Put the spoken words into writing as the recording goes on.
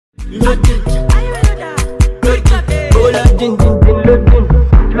loading, oh la din din din, loading,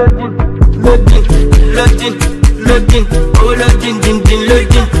 loading, loading, loading, oh la din din din,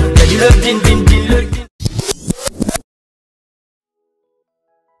 loading, loading, din din, loading.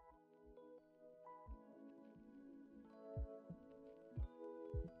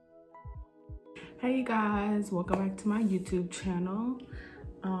 Hey you guys, welcome back to my YouTube channel.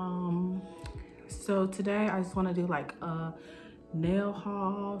 So today I just want to do like a nail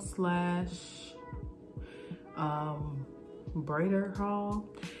haul slash braider haul.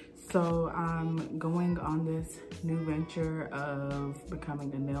 So I'm going on this new venture of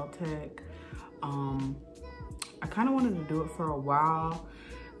becoming a nail tech. I kind of wanted to do it for a while,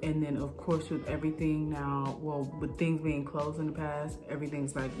 and then of course with everything now, well, with things being closed in the past,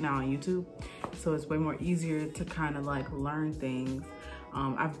 everything's like now on YouTube, so it's way more easier to kind of like learn things.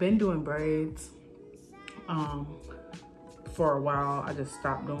 I've been doing braids for a while. I just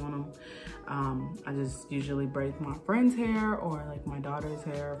stopped doing them. I just usually braid my friend's hair or like my daughter's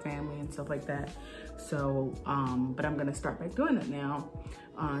hair, family and stuff like that. So but I'm gonna start back doing it now,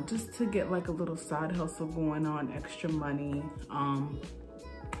 just to get like a little side hustle going on, extra money.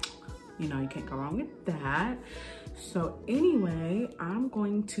 You know, you can't go wrong with that. So anyway, I'm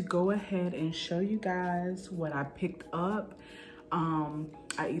going to go ahead and show you guys what I picked up.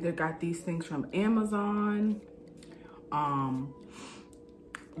 I either got these things from Amazon.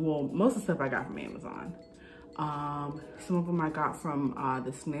 Well, most of the stuff I got from Amazon. Some of them I got from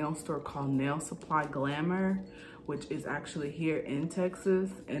this nail store called Nail Supply Glamour, which is actually here in Texas.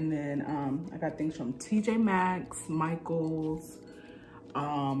 And then I got things from TJ Maxx, Michael's,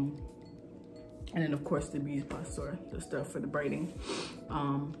 and then of course the beauty supply store, the stuff for the braiding,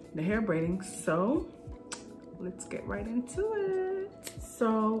 the hair braiding. So let's get right into it.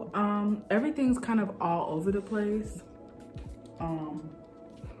 So everything's kind of all over the place.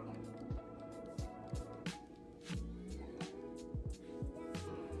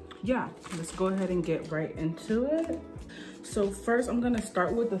 Yeah, let's go ahead and get right into it. So first I'm gonna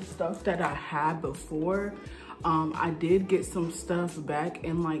start with the stuff that I had before. I did get some stuff back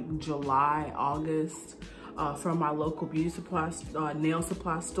in like July, August, from my local beauty supply, nail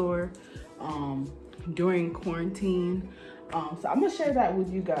supply store, during quarantine. So I'm gonna share that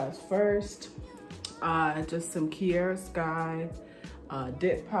with you guys first. Just some Kiara Sky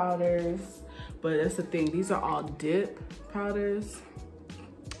dip powders, but that's the thing, these are all dip powders.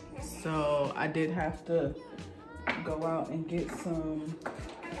 So I did have to go out and get some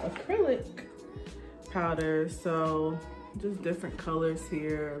acrylic powder. So just different colors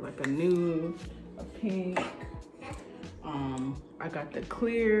here, like a nude, a pink. I got the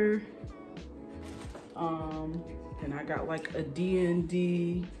clear. And I got like a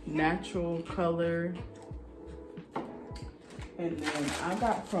D&D natural color. And then I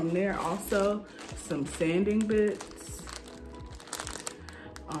got from there also some sanding bits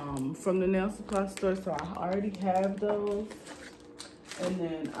from the nail supply store. So I already have those. And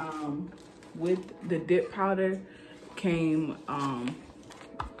then with the dip powder came,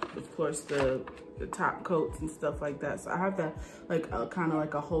 of course, the top coats and stuff like that. So I have that like kind of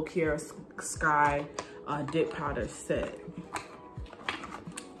like a whole Kiara Sky dip powder set.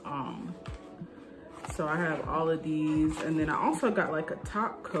 So I have all of these, and then I also got like a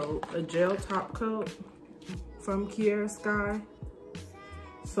top coat, a gel top coat from Kiara Sky.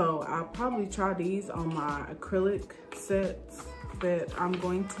 So I'll probably try these on my acrylic sets that I'm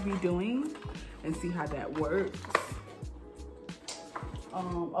going to be doing and see how that works.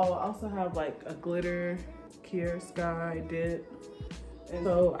 Oh, I also have like a glitter Kiara Sky dip. And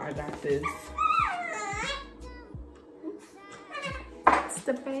so I got this. It's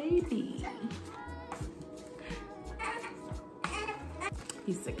the baby.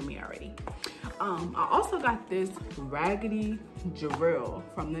 He's sick of me already. I also got this raggedy drill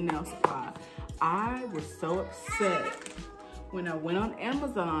from the nail supply. I was so upset when I went on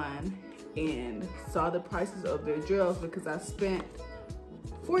Amazon and saw the prices of their drills, because I spent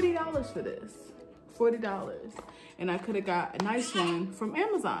 $40 for this, $40. And I could have got a nice one from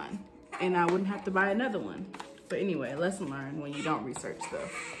Amazon and I wouldn't have to buy another one. But anyway, lesson learned when you don't research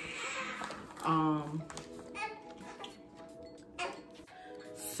stuff.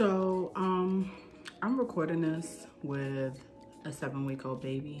 So I'm recording this with a 7-week-old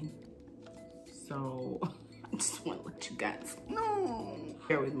baby. So I just want to let you guys know.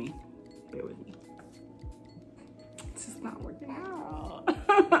 Bear with me, bear with me. It's just not working out.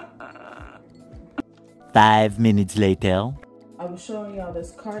 5 minutes later. I was showing y'all this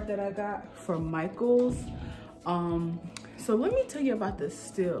card that I got from Michael's. So let me tell you about this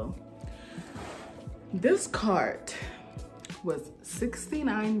still. This cart was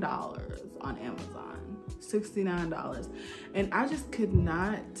 $69 on Amazon. $69. And I just could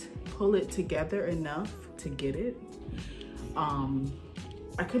not pull it together enough to get it.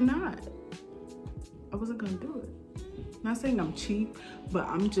 I could not. I wasn't gonna do it. Not saying I'm cheap, but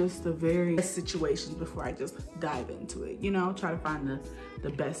I'm just a very situations before I just dive into it. You know, try to find the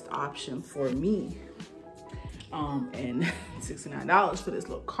best option for me. And $69 for this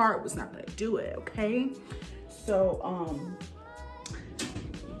little cart was not gonna do it, okay? So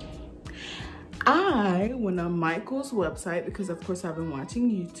I went on Michael's website because of course I've been watching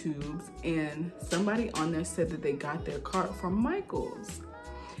YouTubes, and somebody on there said that they got their cart from Michael's.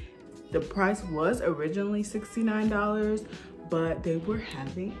 The price was originally $69, but they were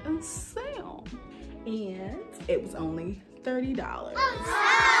having a sale and it was only $30.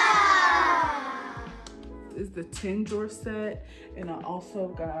 This is the 10 drawer set, and I also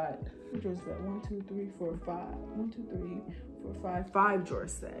got, what drawer set? 1, 2, 3, 4, 5. 1, 2, 3, 4, 5. 5 drawer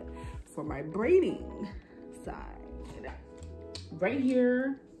set for my braiding side. Right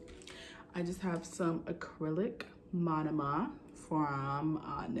here, I just have some acrylic monoma from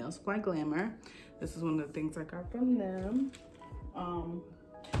Nail Supply Glamour. This is one of the things I got from them.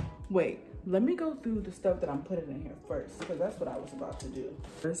 Wait, let me go through the stuff that I'm putting in here first, because that's what I was about to do.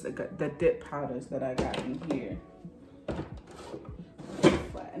 First, the dip powders that I got in here.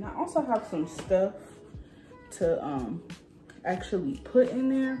 And I also have some stuff to actually put in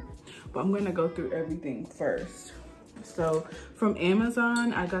there, but I'm gonna go through everything first. So from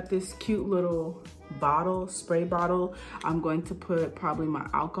Amazon, I got this cute little bottle, spray bottle. I'm going to put probably my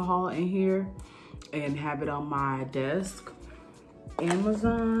alcohol in here and have it on my desk.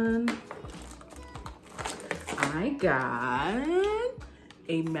 Amazon, I got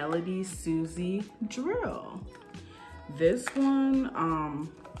a Melody Susie drill. This one,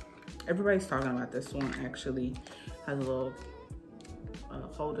 everybody's talking about this one. Actually has a little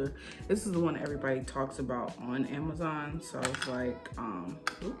holder. This is the one everybody talks about on Amazon. So I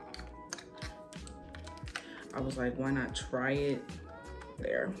was like, why not try it?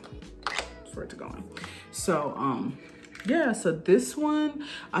 There, that's where it's going. So yeah, so this one,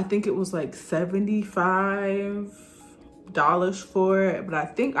 I think it was like $75 for it, but I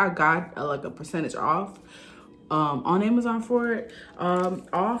think I got like a percentage off on Amazon for it,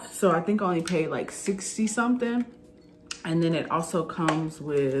 off. So I think I only paid like 60 something. And then it also comes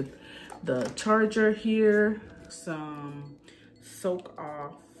with the charger here, some soak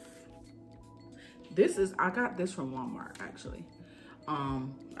off. I got this from Walmart actually.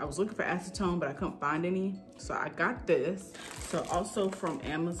 I was looking for acetone, but I couldn't find any, so I got this. So also from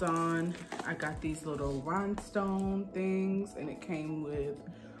Amazon, I got these little rhinestone things, and it came with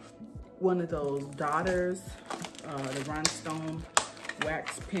one of those daughters, the rhinestone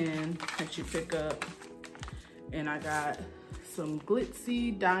wax pen that you pick up. And I got some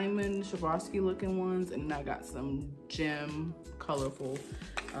glitzy diamond Swarovski looking ones, and I got some gem colorful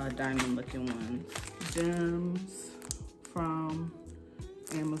diamond looking ones. Gems from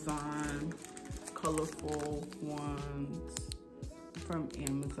Amazon, colorful ones from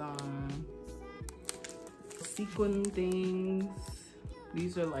Amazon. Sequin things,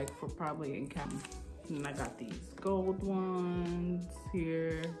 these are like for probably in cap. And I got these gold ones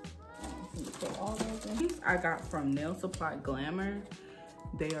here. These I got from Nail Supply Glamour.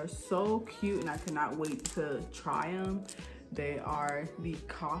 They are so cute, and I cannot wait to try them. They are the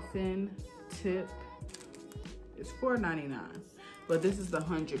coffin tip. It's $4.99, but this is the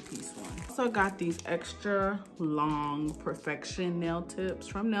 100-piece one. Also got these extra long Perfection nail tips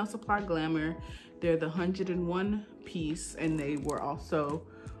from Nail Supply Glamour. They're the 101 piece, and they were also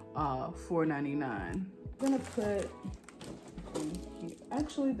 $4.99. I'm gonna put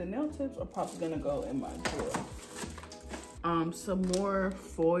actually the nail tips are probably gonna go in my drawer. Some more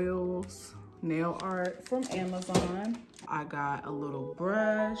foils, nail art from Amazon. I got a little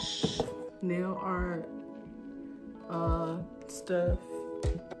brush, nail art stuff.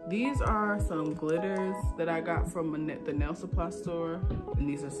 These are some glitters that I got from the nail supply store, and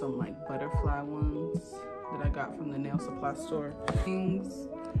these are some like butterfly ones that I got from the nail supply store. Things, I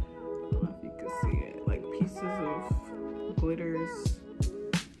don't know if you can see it, like pieces of glitters.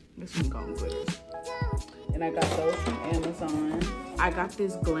 This one called glitters. And I got those from Amazon. I got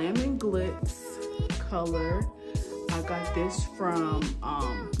this Glam and Glitz color. I got this from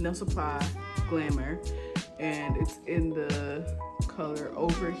Nail Supply Glamour, and it's in the color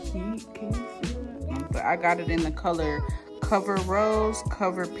Overheat. Can you see that? But I got it in the color Cover Rose,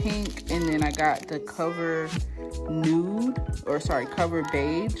 Cover Pink, and then I got the Cover Nude, or sorry, Cover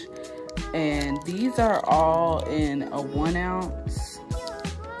Beige. And these are all in a 1 ounce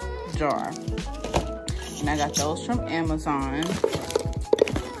jar. And I got those from Amazon.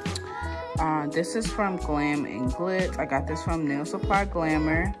 This is from Glam and Glitz. I got this from Nail Supply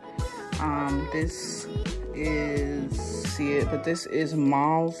Glamour. This is, see it, but this is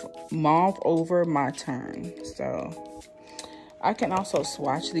mauve over my turn. So I can also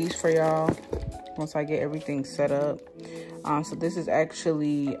swatch these for y'all once I get everything set up. So this is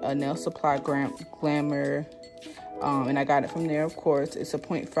actually a Nail Supply Glamour, and I got it from there, of course. It's a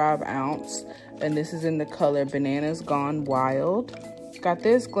 0.5 ounce, and this is in the color Bananas Gone Wild. Got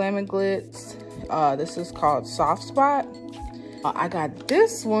this Glam and Glitz. This is called Soft Spot. I got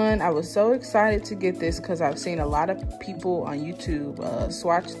this one. I was so excited to get this because I've seen a lot of people on YouTube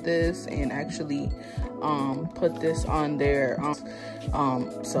swatch this and actually put this on their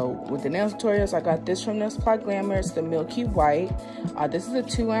so with the nail tutorials, I got this from Nail Supply Glamour. It's the Milky White. This is a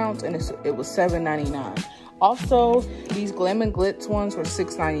 2 ounce, and it was $7.99. Also, these Glam and Glitz ones were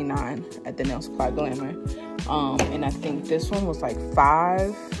 $6.99 at the Nail Supply Glamour. And I think this one was like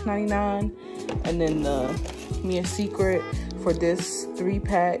 $5.99. And then the Mia Secret for this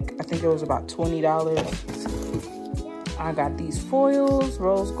 3-pack, I think it was about $20. I got these foils,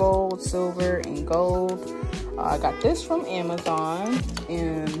 rose gold, silver, and gold. I got this from Amazon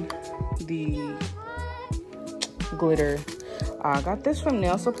in the glitter. I got this from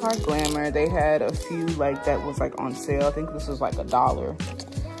Nail Supply Glamour. They had a few like that was like on sale. I think this was like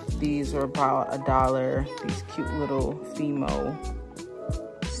 $1. These are about $1. These cute little Fimo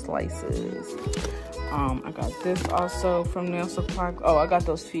slices. I got this also from Nail Supply. Oh, I got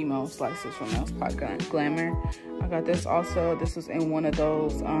those Fimo slices from Nail Supply Glamour. I got this also. This is in one of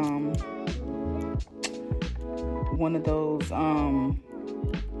those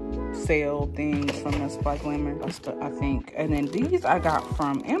sale things from Nail Supply Glamour, I think. And then these I got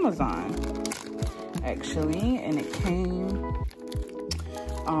from Amazon actually, and it came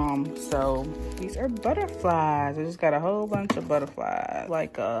so these are butterflies. I just got a whole bunch of butterflies.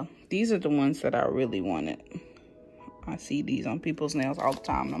 Like these are the ones that I really wanted. I see these on people's nails all the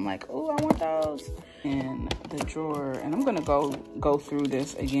time, and I'm like, oh, I want those. In the drawer, and I'm gonna go through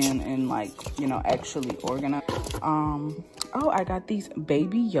this again and, like, you know, actually organize. Oh, I got these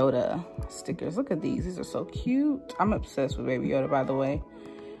Baby Yoda stickers. Look at these. These are so cute. I'm obsessed with Baby Yoda, by the way.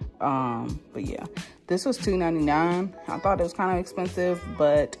 But yeah, this was $2.99. I thought it was kind of expensive,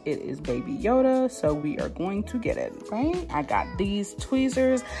 but it is Baby Yoda, so we are going to get it, right? I got these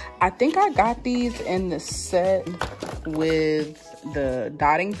tweezers. I think I got these in the set with the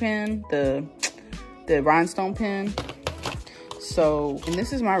dotting pen, the rhinestone pen. So, and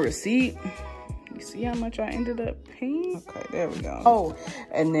this is my receipt. You see how much I ended up paying? Okay, there we go. Oh,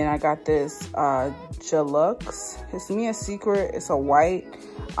 and then I got this Gelux. It's Mia Secret. It's a white.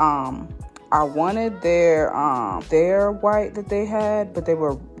 I wanted their white that they had, but they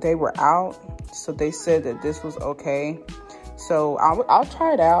were out. So they said that this was okay. So I'll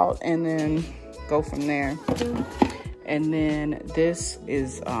try it out and then go from there. And then this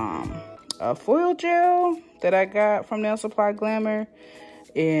is a foil gel that I got from Nail Supply Glamour,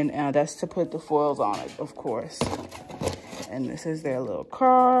 and that's to put the foils on it, of course. And this is their little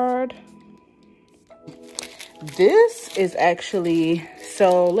card. This is actually,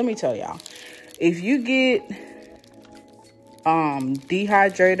 so let me tell y'all, if you get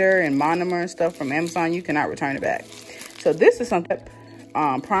dehydrator and monomer and stuff from Amazon, you cannot return it back. So this is something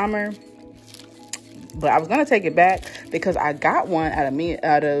primer, but I was gonna take it back because I got one out of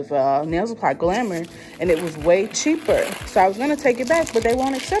Nail Supply Glamour, and it was way cheaper. So I was gonna take it back, but they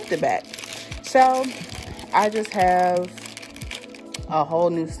won't accept it back. So I just have a whole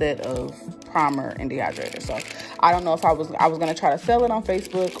new set of primer and dehydrator. So I don't know if I was gonna try to sell it on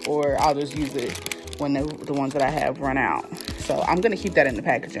Facebook, or I'll just use it when the ones that I have run out. So I'm gonna keep that in the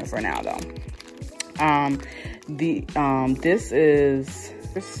packaging for now, though. This is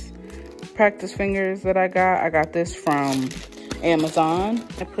practice fingers that I got. I got this from Amazon.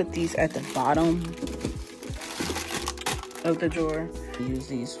 I put these at the bottom of the drawer. I use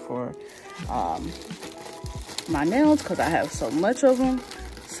these for my nails because I have so much of them.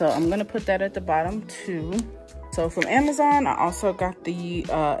 So I'm gonna put that at the bottom too. So from Amazon, I also got the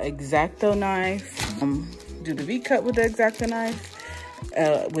X-Acto knife. Do the V-cut with the X-Acto knife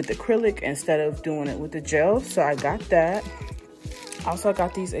with acrylic instead of doing it with the gel. So I got that. Also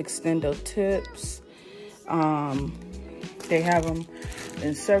got these extendo tips. They have them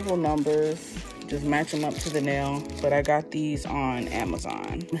in several numbers. Just match them up to the nail, but I got these on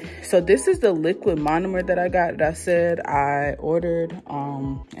Amazon. So this is the liquid monomer that I got, that I said I ordered,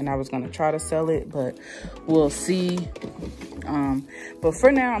 and I was gonna try to sell it, but we'll see. But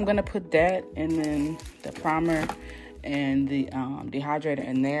for now, I'm gonna put that and then the primer and the dehydrator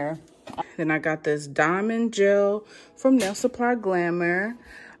in there. Then I got this diamond gel from Nail Supply Glamour.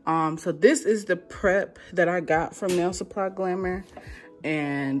 So this is the prep that I got from Nail Supply Glamour,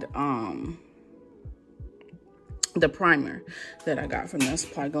 and the primer that I got from Nail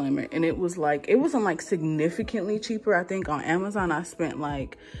Supply Glamour. And it was like, it wasn't like significantly cheaper. I think on Amazon I spent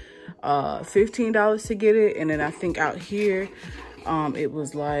like $15 to get it, and then I think out here it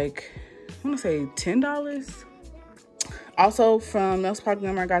was like, I want to say $10. Also from Nail Supply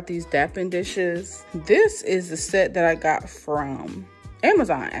Glamour, I got these dapping dishes. This is the set that I got from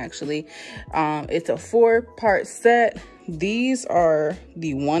Amazon, actually. It's a 4-part set. These are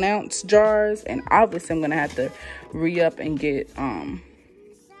the 1 ounce jars, and obviously I'm gonna have to re-up and get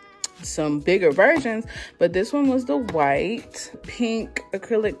some bigger versions, but this one was the white. Pink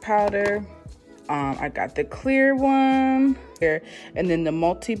acrylic powder. I got the clear one here, and then the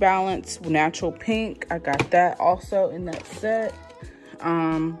multi-balance natural pink. I got that also in that set.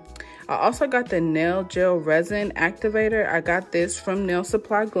 I also got the nail gel resin activator. I got this from Nail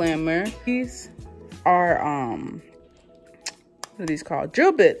Supply Glamour. These are what are these called?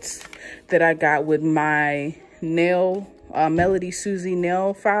 Drill bits that I got with my nail Melody Susie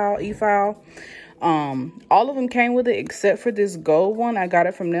nail file, e-file. All of them came with it except for this gold one. I got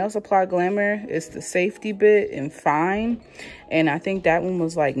it from Nail Supply Glamour. It's the safety bit in fine, and I think that one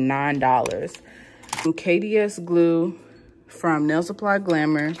was like $9. Some KDS glue from Nail Supply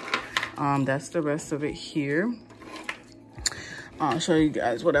Glamour. That's the rest of it here. I'll show you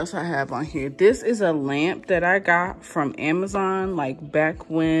guys what else I have on here. This is a lamp that I got from Amazon, like back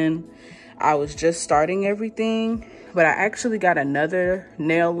when I was just starting everything. But I actually got another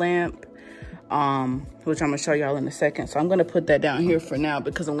nail lamp, which I'm gonna show y'all in a second. So I'm gonna put that down here for now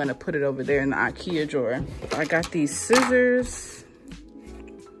because I'm gonna put it over there in the Ikea drawer. I got these scissors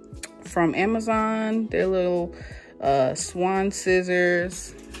from Amazon. They're little swan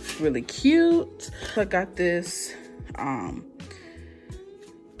scissors. It's really cute. I got this,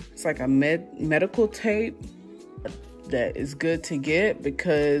 it's like a medical tape that is good to get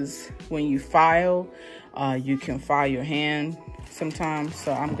because when you file, you can file your hand sometimes.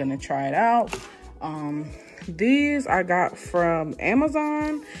 So I'm gonna try it out. These I got from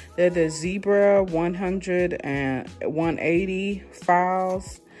Amazon. They're the Zebra 100 and 180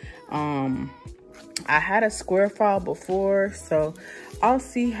 files. I had a square file before, so I'll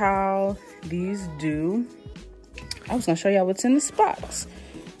see how these do. I was gonna show y'all what's in this box.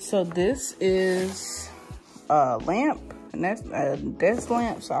 So this is a lamp, and that's a desk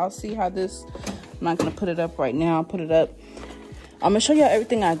lamp. So I'll see how this, I'm not gonna put it up right now. I'll put it up. I'm gonna show y'all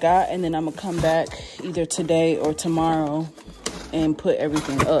everything I got, and then I'm gonna come back either today or tomorrow and put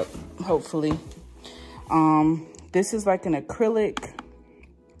everything up, hopefully. This is like an acrylic,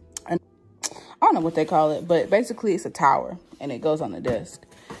 I don't know what they call it, but basically it's a tower and it goes on the desk.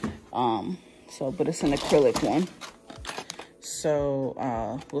 But it's an acrylic one. So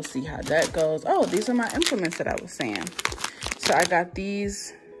we'll see how that goes. Oh, these are my implements that I was saying. So I got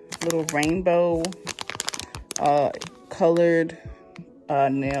these little rainbow colored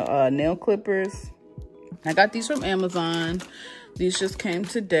nail clippers. I got these from Amazon. These just came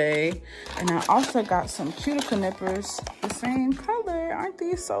today. And I also got some cuticle nippers, the same color. Aren't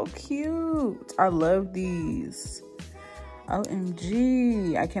these so cute? I love these.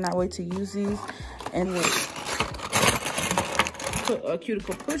 OMG, I cannot wait to use these. And with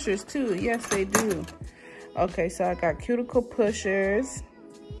cuticle pushers too. Yes, they do. Okay, so I got cuticle pushers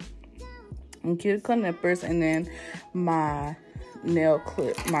and cuticle nippers, and then my nail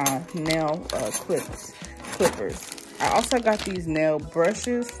clippers. I also got these nail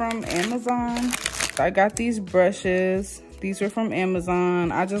brushes from Amazon. So I got these brushes. These were from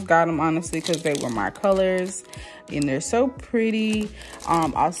Amazon. I just got them honestly because they were my colors and they're so pretty.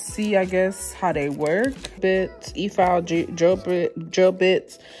 I'll see, I guess, how they work. Bits, e-file drill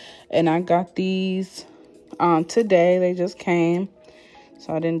bits, and I got these today. They just came,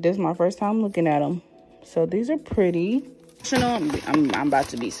 so this is my first time looking at them. So these are pretty. You know, I'm about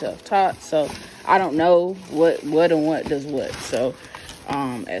to be self-taught, so I don't know what and what does what. So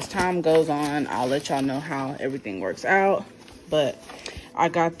as time goes on, I'll let y'all know how everything works out. But I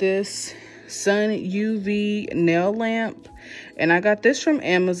got this sun UV nail lamp, and I got this from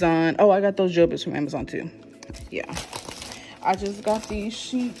Amazon. Oh, I got those gel bits from Amazon too. Yeah, I just got these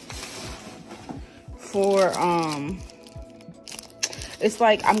sheets for it's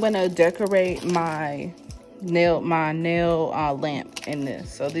like I'm gonna decorate my nail lamp in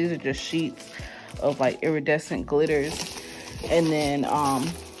this. So these are just sheets of like iridescent glitters, and then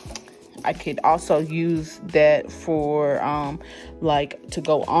I could also use that for like to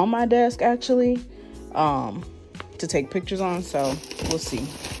go on my desk actually, to take pictures on. So we'll see.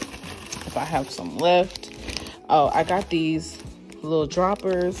 if I have some left. Oh, I got these little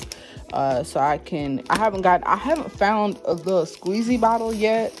droppers. So I haven't found a little squeezy bottle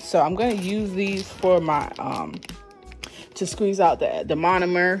yet. So I'm gonna use these for my, to squeeze out the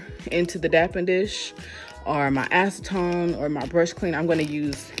monomer into the dapping dish, or my acetone, or my brush cleaner. I'm gonna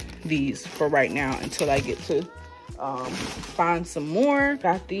use these for right now until I get to find some more.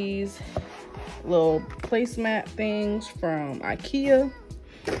 Got these little placemat things from Ikea,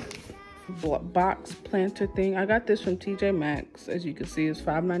 box planter thing. I got this from TJ Maxx. As you can see, it's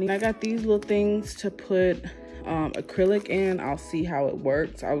 $5.99. I got these little things to put acrylic in. I'll see how it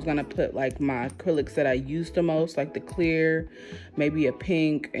works. I was gonna put like my acrylics that I use the most, like the clear, maybe a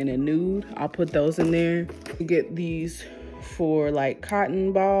pink and a nude. I'll put those in there. Get these for like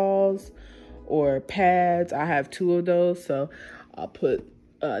cotton balls or pads. I have 2 of those, so I'll put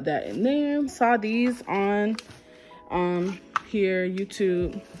that in there. Saw these on here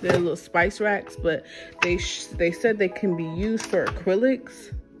YouTube. They're little spice racks, but they said they can be used for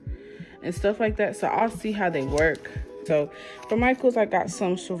acrylics and stuff like that, so I'll see how they work. So for Michael's, I got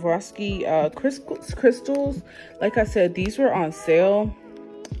some Swarovski crystals. Like I said, these were on sale.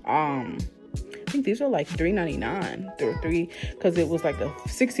 I think these are like $3.99 or $3, because it was like a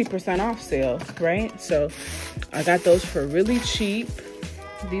 60% off sale, right? So I got those for really cheap.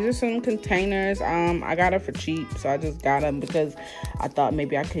 These are some containers. I got it for cheap, so I just got them because I thought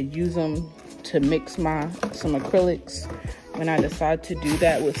maybe I could use them to mix some acrylics when I decide to do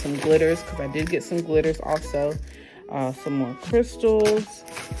that with some glitters, because I did get some glitters also. Some more crystals.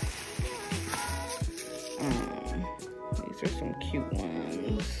 These are some cute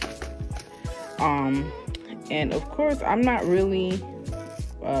ones. And of course, I'm not really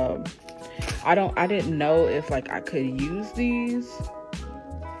I didn't know if like I could use these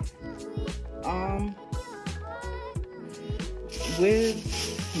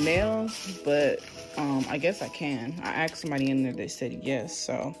with nails, but I guess I can. I asked somebody in there, they said yes.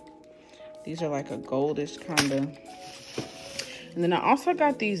 So these are like a goldish kind of. And then I also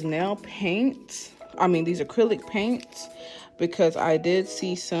got these nail paints. I mean, these acrylic paints, because I did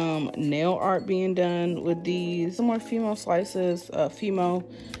see some nail art being done with these. Some more female slices, fruit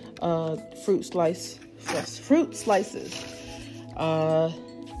slices.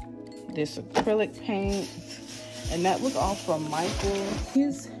 This acrylic paint, and that was all from Michael's.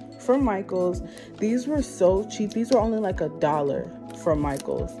 These from Michael's. These were so cheap. These were only like $1 from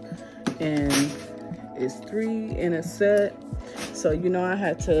Michael's, and it's 3 in a set. So you know, I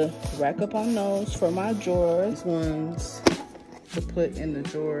had to rack up on those for my drawers. These ones to put in the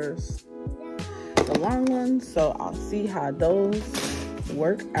drawers, the long ones. So I'll see how those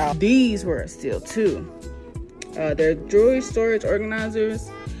work out. These were a steal too. They're jewelry storage organizers,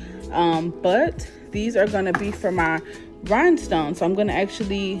 but these are gonna be for my rhinestones. So I'm gonna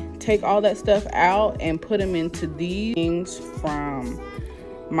actually take all that stuff out and put them into these things from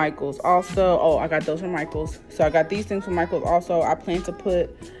Michael's also. Oh, I got those from Michael's. So I got these things from Michael's also. I plan to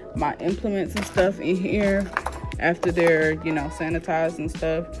put my implements and stuff in here after they're, you know, sanitized and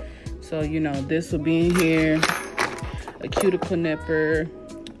stuff. So, you know, this will be in here. A cuticle nipper,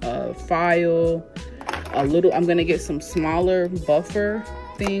 a file, a little, I'm gonna get some smaller buffer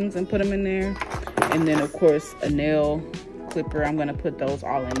things and put them in there. And then of course a nail clipper. I'm gonna put those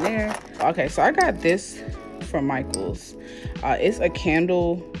all in there. Okay, so I got this from Michael's. It's a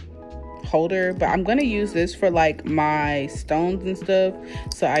candle holder, but I'm gonna use this for like my stones and stuff,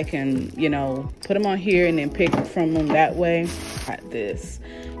 so I can, you know, put them on here and then pick from them that way. Got this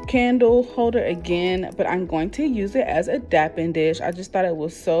candle holder again, but I'm going to use it as a dapping dish. I just thought it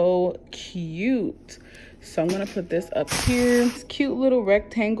was so cute, so I'm gonna put this up here. It's cute little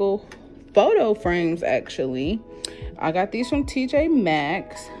rectangle photo frames. Actually, I got these from TJ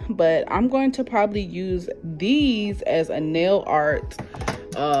Maxx, but I'm going to probably use these as a nail art,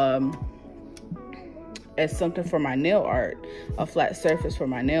 as something for my nail art, a flat surface for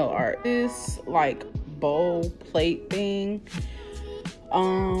my nail art. This like bowl plate thing, I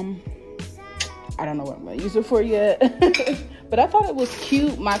don't know what I'm gonna use it for yet, but I thought it was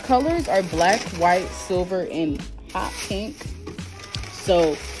cute. My colors are black, white, silver, and hot pink,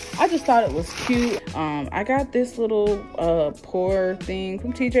 so I just thought it was cute. I got this little pour thing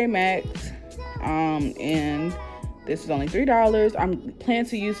from TJ Maxx, and this is only $3. I'm planning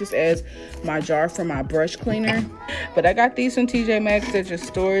to use this as my jar for my brush cleaner, but I got these from TJ Maxx. They're just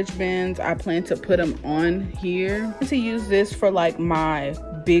storage bins. I plan to put them on here. I'm going to use this for like my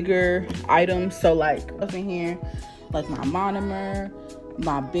bigger items, so like up in here, like my monomer,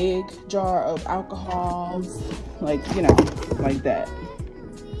 my big jar of alcohols, like, you know, like that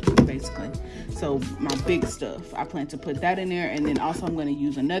basically. So my big stuff, I plan to put that in there. And then also I'm gonna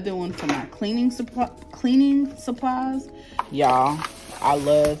use another one for my cleaning supplies. Y'all, I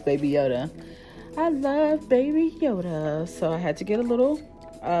love Baby Yoda. I love Baby Yoda. So I had to get a little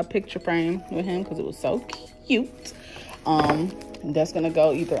picture frame with him because it was so cute. That's gonna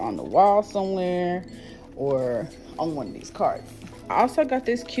go either on the wall somewhere or on one of these cards. I also got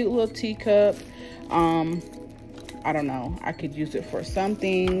this cute little teacup. I don't know, I could use it for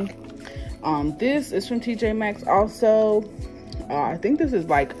something. This is from TJ Maxx also. I think this is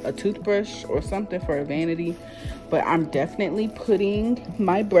like a toothbrush or something for a vanity, but I'm definitely putting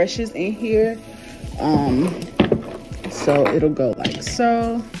my brushes in here. So it'll go like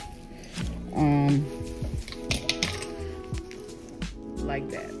so, like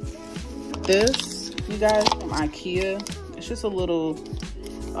that. This, you guys, from Ikea. It's just a little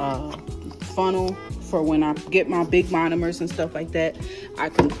funnel for when I get my big monomers and stuff like that. I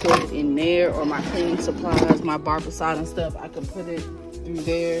can put it in there, or my cleaning supplies, my barbicide and stuff, I can put it through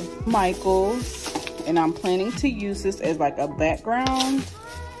there. Michael's, and I'm planning to use this as like a background.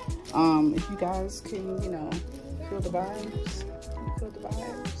 If you guys can, you know, feel the vibes. Feel the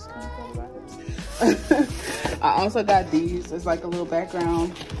vibes. Can you feel the vibes? I also got these as like a little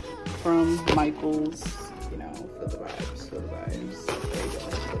background from Michael's. You know, feel the vibes. Feel the vibes. There you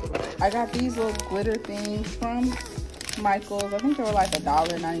go. Feel the vibes. I got these little glitter things from Michael's. I think they were like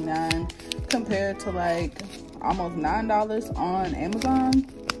 $1.99 compared to like almost $9 on Amazon.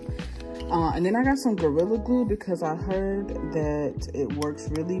 And then I got some Gorilla Glue because I heard that it works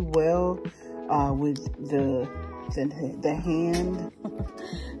really well with the hand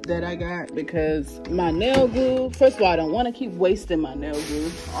that I got, because my nail glue, first of all, I don't want to keep wasting my nail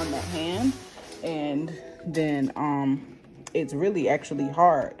glue on that hand, and then it's really actually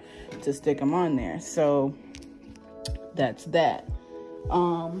hard to stick them on there. So that's that.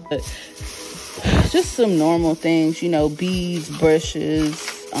 Just some normal things, you know, beads, brushes,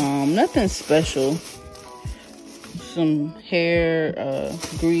 nothing special. Some hair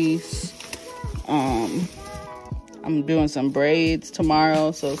grease. I'm doing some braids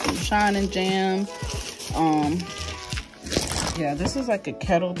tomorrow, so some shine and jam. Yeah, this is like a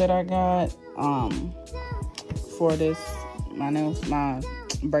kettle that I got for this, my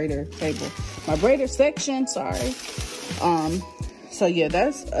braider table, my braider section, sorry. So yeah,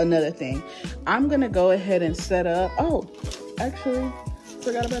 that's another thing. I'm gonna go ahead and set up, oh, actually,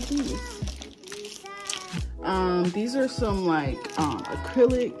 forgot about these. These are some like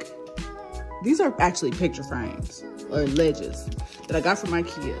acrylic, these are actually picture frames or ledges that I got from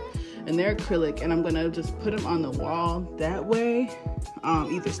Ikea, and they're acrylic, and I'm gonna just put them on the wall that way.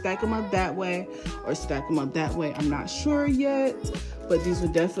 Either stack them up that way or stack them up that way, I'm not sure yet, but these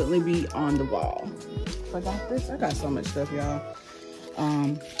would definitely be on the wall. If I got this, I got so much stuff, y'all.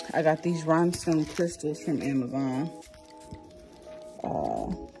 I got these rhinestone crystals from Amazon.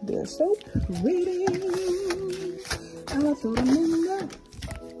 They're so pretty. I throw them in there.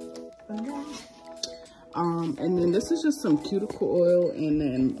 And then this is just some cuticle oil, and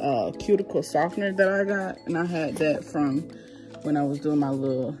then cuticle softener that I got, and I had that from when I was doing my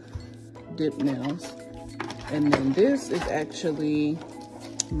little dip nails. And then this is actually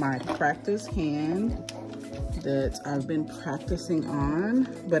my practice hand that I've been practicing on,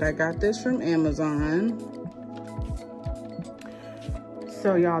 but I got this from Amazon.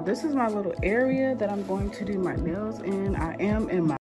 So y'all, this is my little area that I'm going to do my nails in. I am in my